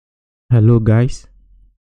Hello guys,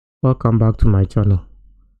 welcome back to my channel.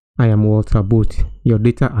 I am Walter Booth, your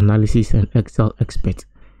data analysis and Excel expert.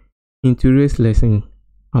 In today's lesson,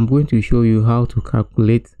 I'm going to show you how to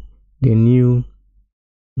calculate the new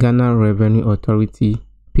Ghana Revenue Authority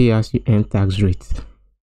pay-as-you-earn tax rate.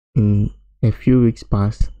 In a few weeks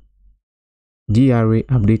past, GRA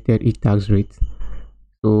updated its tax rate,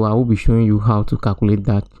 so I will be showing you how to calculate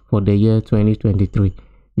that for the year 2023.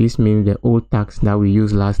 This means the old tax that we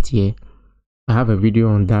used last year. I have a video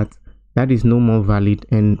on that. That is no more valid,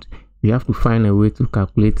 and we have to find a way to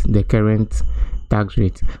calculate the current tax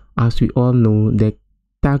rate. As we all know, the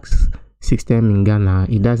tax system in Ghana,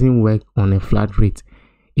 it doesn't work on a flat rate.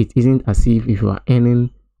 It isn't as if you are earning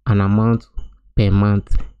an amount per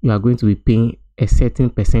month, you are going to be paying a certain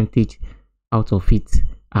percentage out of it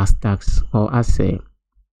as tax or as a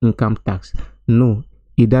income tax. No,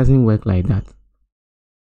 it doesn't work like that.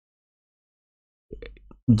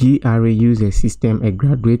 GRA use a system, a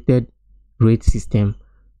graduated rate system,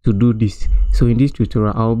 to do this. So in this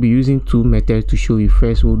tutorial, I'll be using two methods to show you.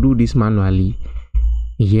 First, we'll do this manually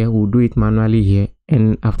here, we'll do it manually here,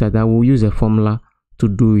 and after that we'll use a formula to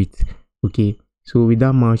do it. Okay, so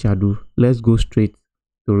without much ado, let's go straight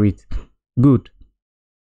to it. Good.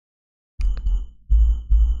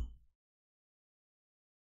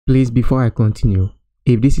 Please, before I continue,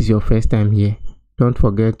 if this is your first time here, don't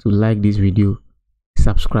forget to like this video,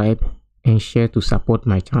 subscribe and share to support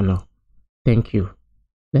my channel. Thank you.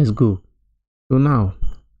 Let's go. So now,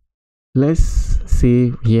 let's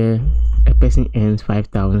say here a person earns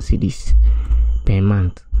 5,000 cedis per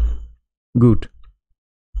month. Good.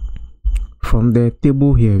 From the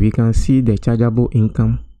table here, we can see the chargeable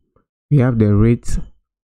income, we have the rates,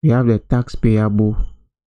 we have the tax payable,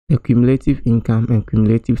 the cumulative income and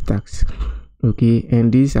cumulative tax. Okay,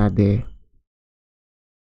 and these are the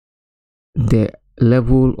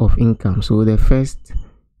level of income. So the first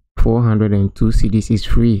 402 cedis is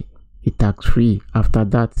free, it's tax free. After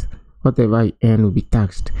that, whatever you earn will be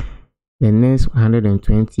taxed. The next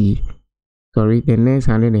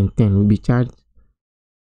 110 will be charged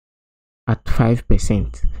at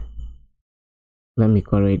 5%. Let me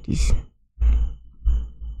correct this.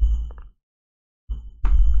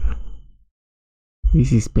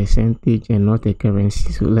 This is percentage and not a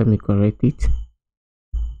currency, so let me correct it.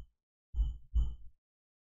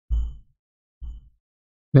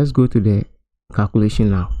 Let's go to the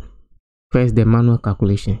calculation now. First, the manual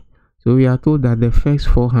calculation. So we are told that the first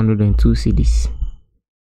 402 cedis,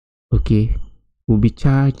 okay, will be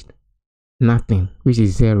charged nothing, which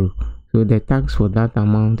is 0. So the tax for that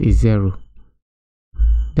amount is 0.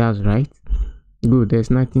 That's right. Good, there's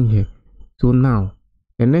nothing here. So now,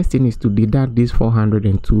 the next thing is to deduct this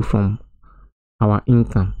 402 from our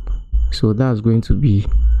income. So that's going to be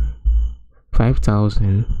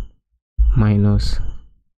 5,000 minus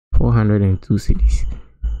 402 cedis,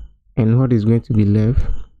 and what is going to be left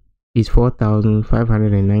is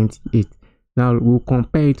 4,598. Now we'll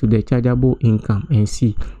compare it to the chargeable income and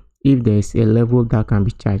see if there's a level that can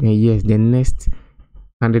be charged. And yes, the next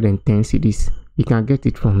 110 cedis, we can get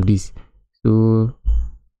it from this. So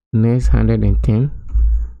next 110,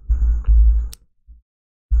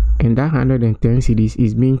 and that 110 cedis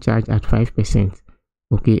is being charged at 5%.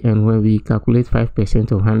 Okay, and when we calculate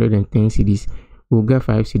 5% of 110 cedis, we'll get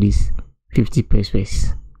 5 cedis 50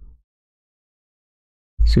 pesos.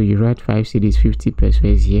 So you write 5 cedis 50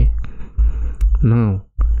 pesos here. Now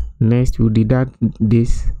next we'll deduct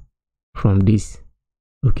this from this.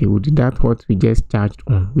 Okay, we'll deduct what we just charged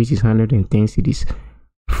on, which is 110 cedis,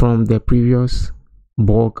 from the previous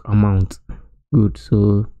bulk amount. Good.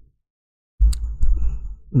 So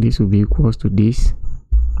this will be equals to this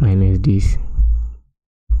minus this.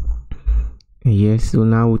 Yes, so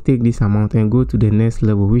now we'll take this amount and go to the next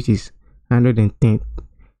level, which is 110,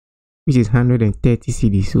 which is 130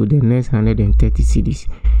 cedis. So the next 130 cedis,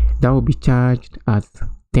 that will be charged at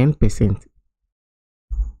 10%.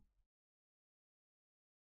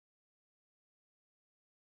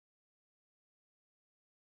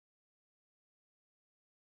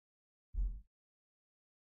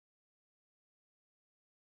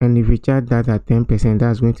 And if we charge that at 10%,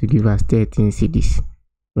 that's going to give us 13 cedis,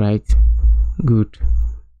 right? Good.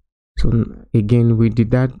 So again, we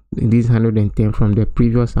deduct this 110 from the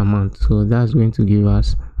previous amount, so that's going to give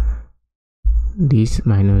us this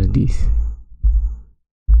minus this,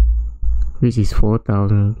 which is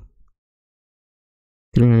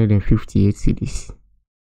 4,358 cedis.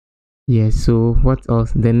 Yes, so what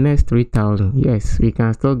else? The next 3,000. Yes, we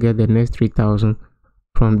can still get the next 3,000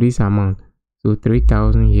 from this amount. So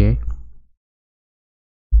 3,000 here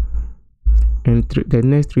and the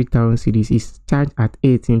next 3,000 cedis is charged at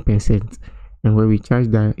 18%, and when we charge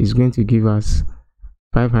that, it's going to give us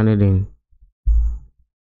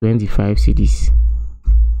 525 cedis.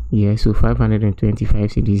 Yeah, so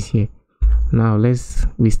 525 cedis here. Now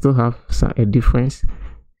we still have a difference,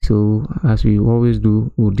 so as we always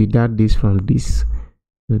do, we'll deduct this from this,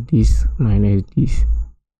 so this minus this,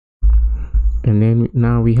 and then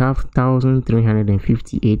now we have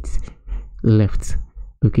 1,358 left.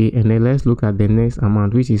 Okay, and then let's look at the next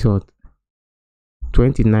amount, which is what,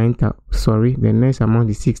 29,000. Sorry, the next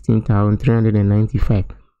amount is 16,395,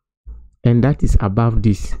 and that is above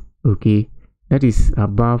this. Okay, that is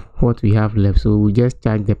above what we have left, so we just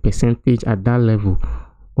charge the percentage at that level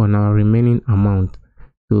on our remaining amount.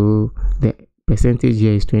 So the percentage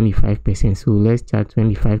here is 25%, so let's charge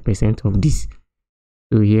 25% of this.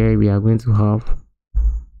 So here we are going to have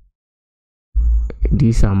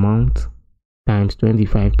this amount times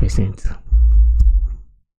 25%.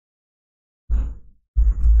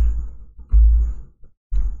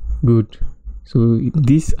 Good. So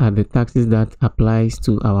these are the taxes that applies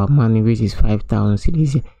to our money, which is 5,000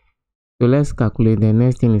 cedis. So let's calculate. The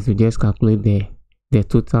next thing is to just calculate the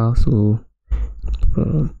total. So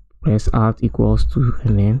press alt equals to,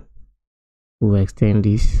 and then we'll extend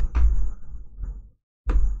this.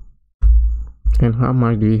 And how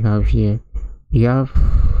much do we have here? We have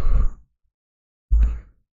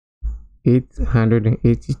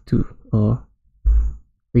 882, or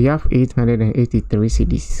we have 883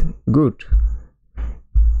 cedis. Good.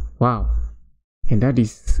 Wow. And that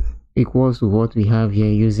is equals to what we have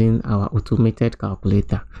here using our automated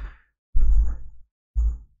calculator.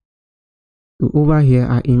 So over here,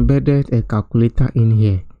 I embedded a calculator in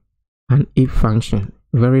here, an if function,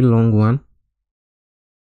 very long one.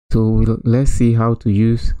 So let's see how to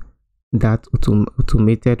use that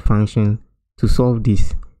automated function to solve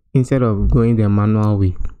this instead of going the manual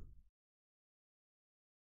way.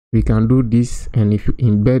 We can do this, and if you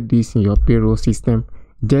embed this in your payroll system,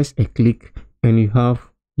 just a click and you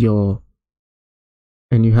have your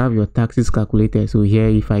taxes calculated. So here,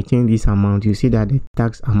 if I change this amount, you see that the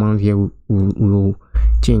tax amount here will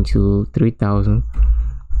change to 3,000,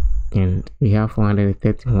 and we have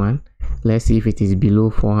 431. Let's see if it is below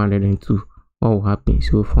 402. What will happen?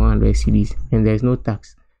 So 400 cedis, and there's no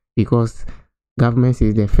tax because government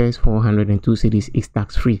says the first 402 cedis is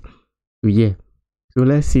tax free. So yeah, so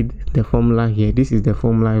let's see the formula here. This is the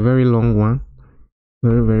formula, a very long one,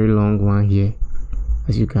 very long one here,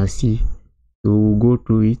 as you can see. So we'll go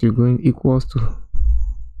through it. You're going equals to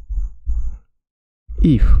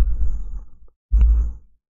if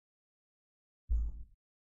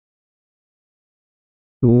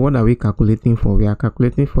so what are we calculating for? We are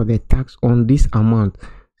calculating for the tax on this amount.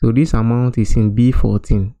 So this amount is in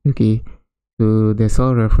B14. Okay, so the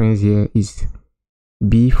cell reference here is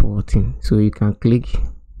B14. So you can click,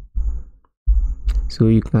 so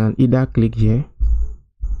you can either click here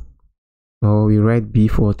or we write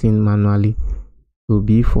B14 manually. So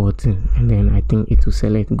B14, and then I think it will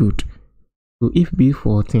select good. So if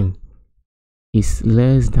B14 is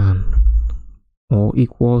less than or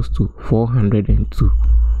equals to 402,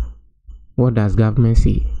 what does government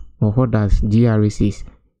say, or what does GRA says?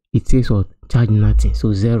 It says what? Charge nothing,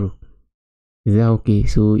 so 0. Is that okay?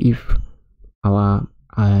 So if our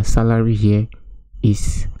salary here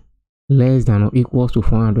is less than or equals to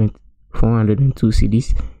 402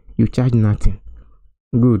 cedis, you charge nothing.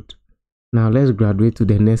 Good. Now let's graduate to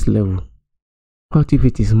the next level. What if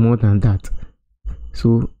it is more than that?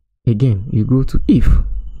 So again, you go to if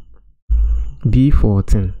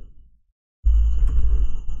B14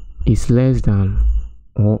 is less than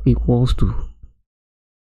or equals to,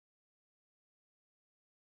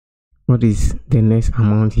 what is the next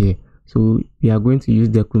amount here? So we are going to use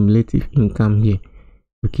the cumulative income here.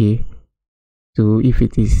 Okay, so if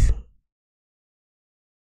it is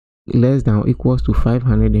less than or equals to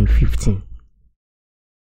 515,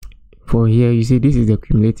 for here you see this is the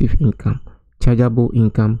cumulative income, chargeable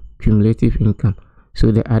income, cumulative income.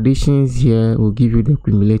 So the additions here will give you the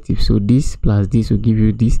cumulative. So this plus this will give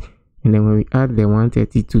you this, and then when we add the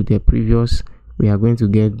 130 to the previous, we are going to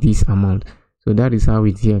get this amount. So that is how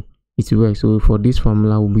it works. So for this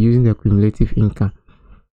formula, we'll be using the cumulative income.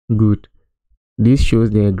 Good. This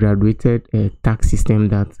shows the graduated tax system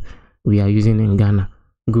that we are using in Ghana.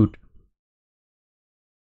 Good.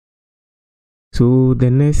 So the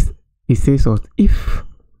next, it says what if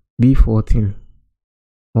B14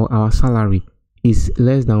 or our salary is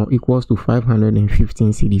less than or equals to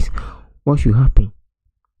 515 cedis, what should happen?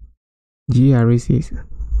 GRA says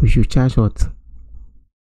we should charge what?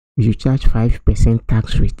 We should charge 5%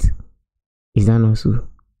 tax rate. Is that not so?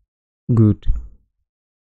 Good.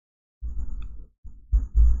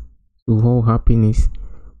 So what will happen is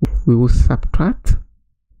we will subtract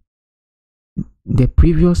the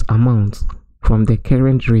previous amount from the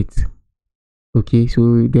current rate. Okay,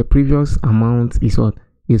 so the previous amount is what?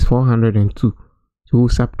 Is 402. So we'll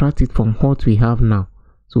subtract it from what we have now.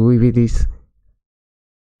 So if it is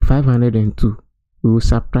 502, we will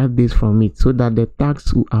subtract this from it so that the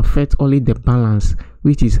tax will affect only the balance,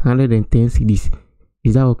 which is 110 cedis.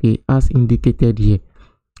 Is that okay? As indicated here.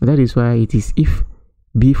 That is why it is if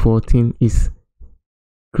B14 is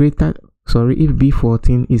greater, if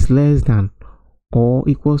B14 is less than or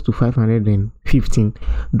equals to 515,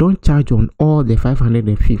 don't charge on all the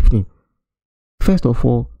 515. First of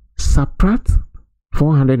all, subtract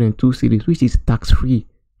 402 cedis, which is tax free,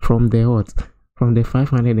 from the what? From the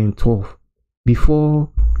 512 before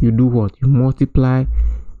you do what? You multiply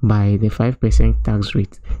by the 5% tax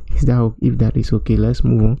rate. Is that, if that is okay? Let's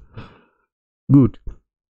move on. Good.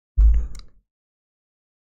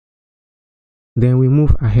 Then we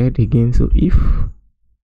move ahead again. So if,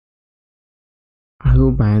 I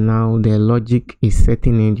hope by now the logic is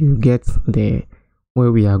setting in, you get the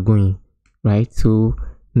where we are going, right? So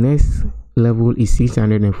next level is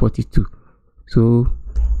 642. So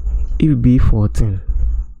if B14,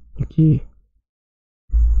 okay,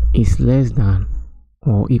 is less than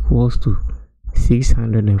or equals to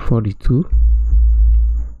 642,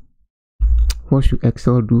 what should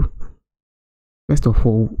Excel do? First of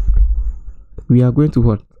all, we are going to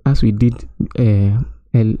what? As we did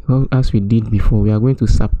before, we are going to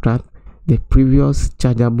subtract the previous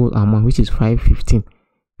chargeable amount, which is 515,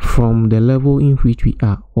 from the level in which we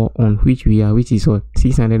are, or on which we are, which is what?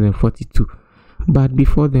 642. But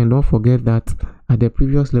before then, don't forget that at the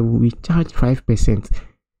previous level we charge 5%,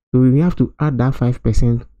 so we have to add that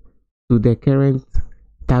 5% to the current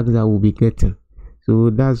tax that we'll be getting. So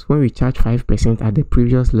that's when we charge 5% at the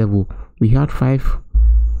previous level. We had 5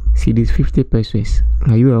 cedis 50 pesos.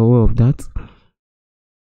 Are you aware of that?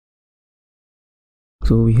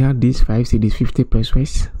 So we had these 5 cedis 50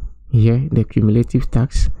 pesos here, the cumulative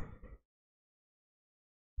tax,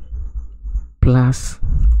 plus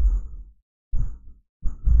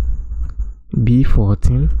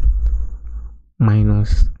B14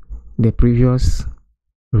 minus the previous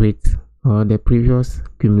rate or the previous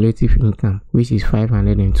cumulative income, which is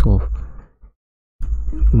 512.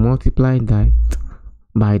 Multiply that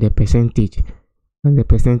by the percentage, and the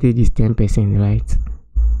percentage is 10%, right?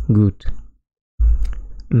 Good.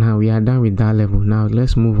 Now we are done with that level. Now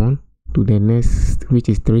let's move on to the next, which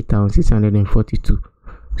is 3642.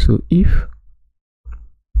 So if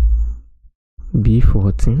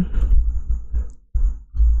B14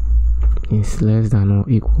 is less than or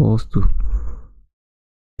equals to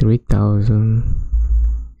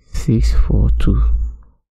 3642,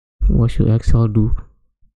 what should Excel do?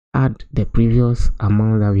 Add the previous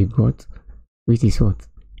amount that we got, which is what?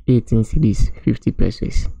 18 cedis 50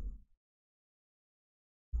 pesos.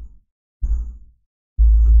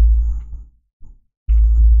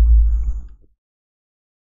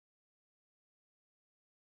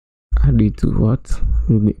 Add it to what?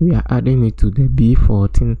 We are adding it to the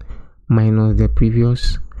B14 minus the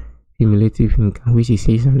previous cumulative income, which is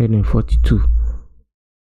 642.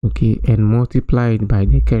 Okay, and multiply it by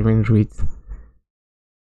the current rate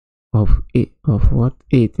of what?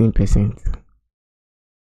 18%.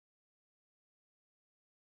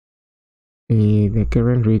 The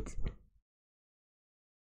current rate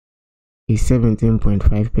is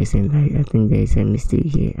 17.5%. I think there is a mistake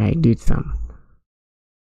here. I did some.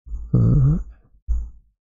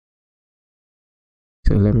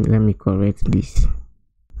 So let me correct this.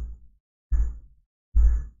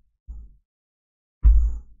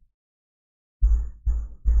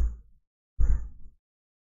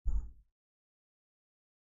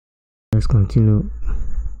 Let's continue.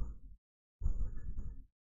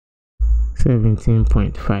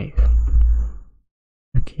 17.5.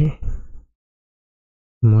 Okay,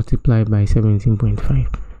 multiply by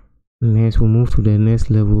 17.5. Next we'll move to the next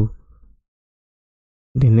level.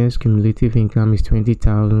 The next cumulative income is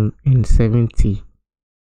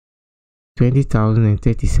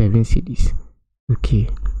 20,037 cedis. Okay,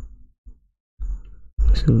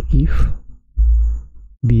 so if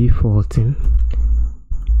B14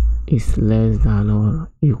 is less than or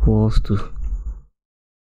equals to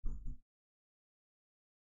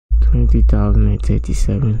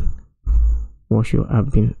 20,037, what should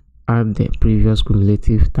have been? Add the previous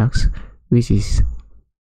cumulative tax, which is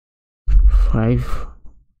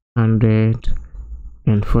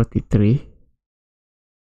 543.50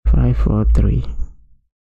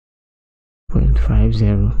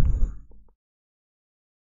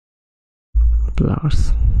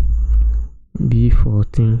 plus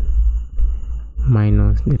B14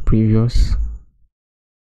 minus the previous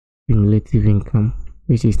cumulative income,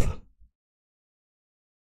 which is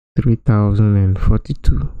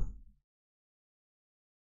 3,042.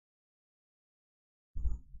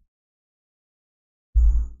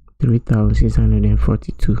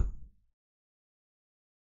 $3,642,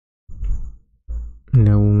 and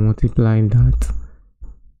then we'll multiply that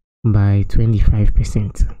by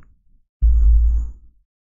 25%.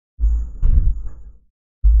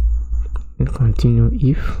 And continue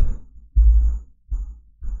if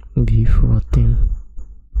B14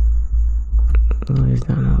 less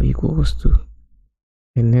than or equals to,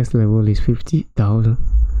 the next level is 50,000.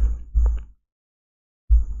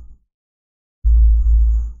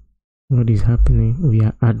 What is happening? We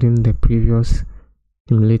are adding the previous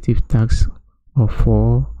cumulative tax of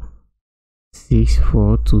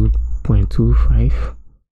 4642.25.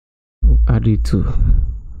 Add it to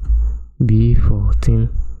B14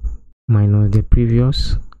 minus the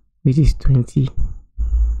previous, which is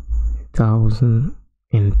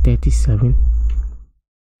 20,037,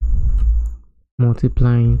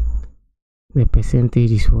 multiplying the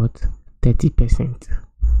percentage is what? 30%.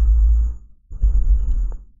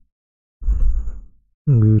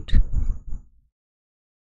 Good.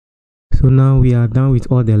 So now we are done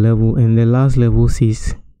with all the level, and the last level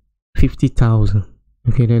says 50,000.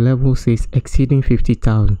 Okay, the level says exceeding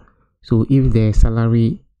 50,000. So if the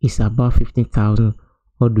salary is above 15,000,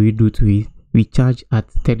 what do we do to it? We charge at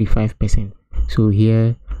 35%. So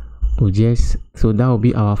here we just, so that will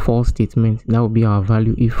be our false statement. That will be our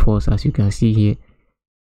value if false, as you can see here.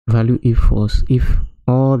 Value if false. If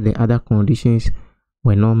all the other conditions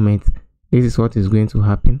were not met, this is what is going to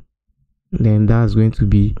happen. Then that's going to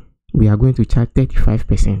be, we are going to charge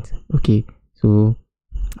 35%. Okay, so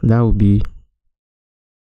that will be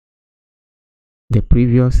the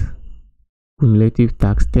previous cumulative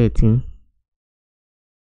tax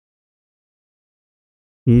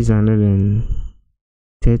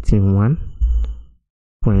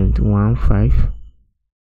 13,631.15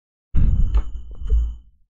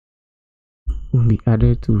 will be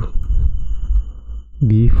added to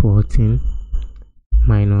B14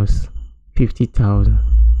 minus 50,000,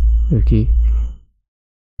 okay,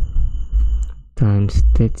 times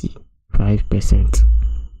 35%.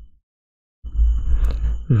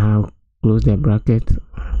 Now close the bracket.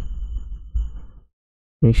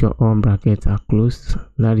 Make sure all brackets are closed.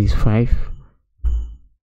 That is 5.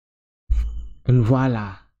 And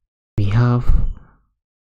voila, we have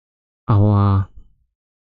our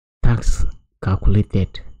tax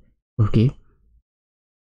calculated. Okay,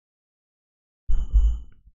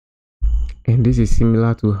 and this is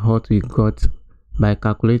similar to what we got by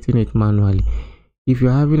calculating it manually. If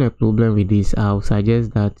you're having a problem with this, I'll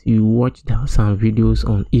suggest that you watch some videos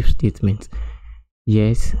on if statements.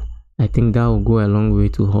 Yes, I think that will go a long way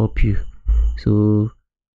to help you. So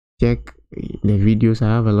check the videos. I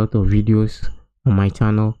have a lot of videos on my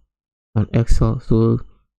channel on Excel, so,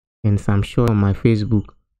 and some short on my Facebook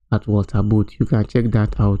at Walter Booth. You can check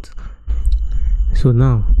that out. So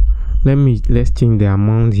now let's change the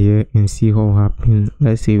amount here and see what happens.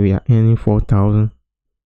 Let's say we are earning 4,000.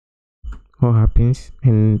 What happens?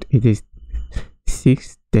 And it is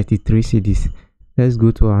 633 cedis. Let's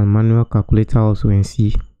go to our manual calculator also and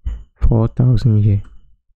see 4,000 here,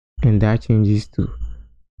 and that changes to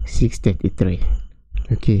 633.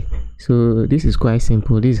 Okay, so this is quite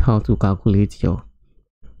simple. This is how to calculate your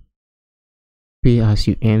pay as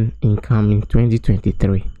you earn income in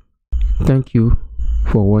 2023. Thank you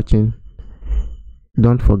for watching.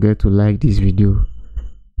 Don't forget to like this video,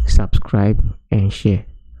 subscribe and share.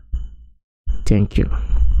 Thank you.